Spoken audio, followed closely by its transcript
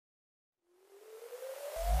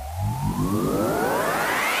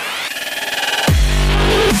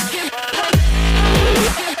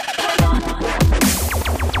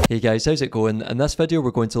Hey guys, how's it going? In this video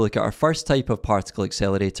we're going to look at our first type of particle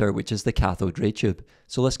accelerator, which is the cathode ray tube.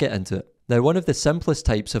 So let's get into it. Now, one of the simplest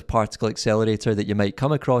types of particle accelerator that you might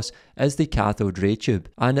come across is the cathode ray tube,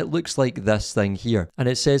 and it looks like this thing here. And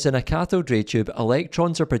it says in a cathode ray tube,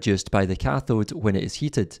 electrons are produced by the cathode when it is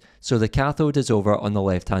heated. So the cathode is over on the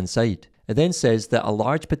left hand side. It then says that a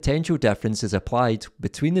large potential difference is applied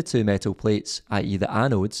between the two metal plates, i.e. the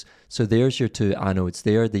anodes. So there's your two anodes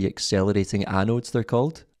there, the accelerating anodes they're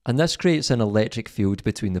called. And this creates an electric field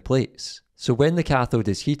between the plates. So when the cathode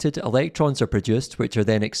is heated, electrons are produced, which are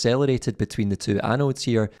then accelerated between the two anodes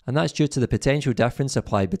here, and that's due to the potential difference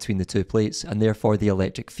applied between the two plates, and therefore the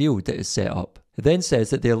electric field that is set up. It then says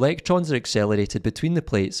that the electrons are accelerated between the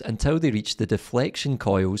plates until they reach the deflection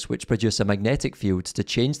coils, which produce a magnetic field to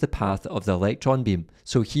change the path of the electron beam.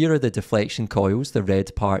 So here are the deflection coils, the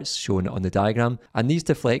red parts shown on the diagram, and these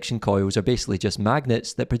deflection coils are basically just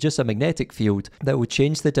magnets that produce a magnetic field that will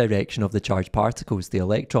change the direction of the charged particles, the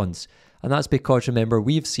electrons. And that's because, remember,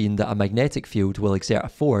 we've seen that a magnetic field will exert a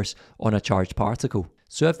force on a charged particle.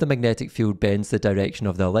 So if the magnetic field bends the direction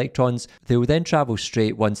of the electrons, they will then travel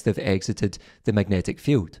straight once they've exited the magnetic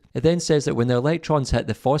field. It then says that when the electrons hit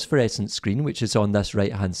the phosphorescent screen, which is on this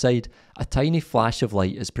right hand side, a tiny flash of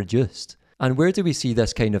light is produced. And where do we see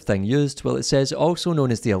this kind of thing used? Well, it says, also known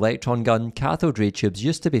as the electron gun, cathode ray tubes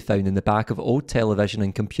used to be found in the back of old television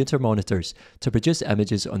and computer monitors to produce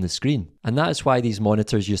images on the screen. And that is why these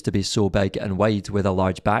monitors used to be so big and wide with a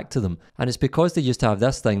large back to them. And it's because they used to have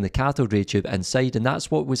this thing, the cathode ray tube, inside, and that's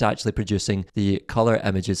what was actually producing the colour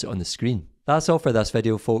images on the screen. That's all for this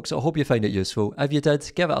video, folks. I hope you found it useful. If you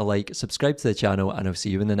did, give it a like, subscribe to the channel, and I'll see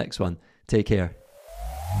you in the next one. Take care.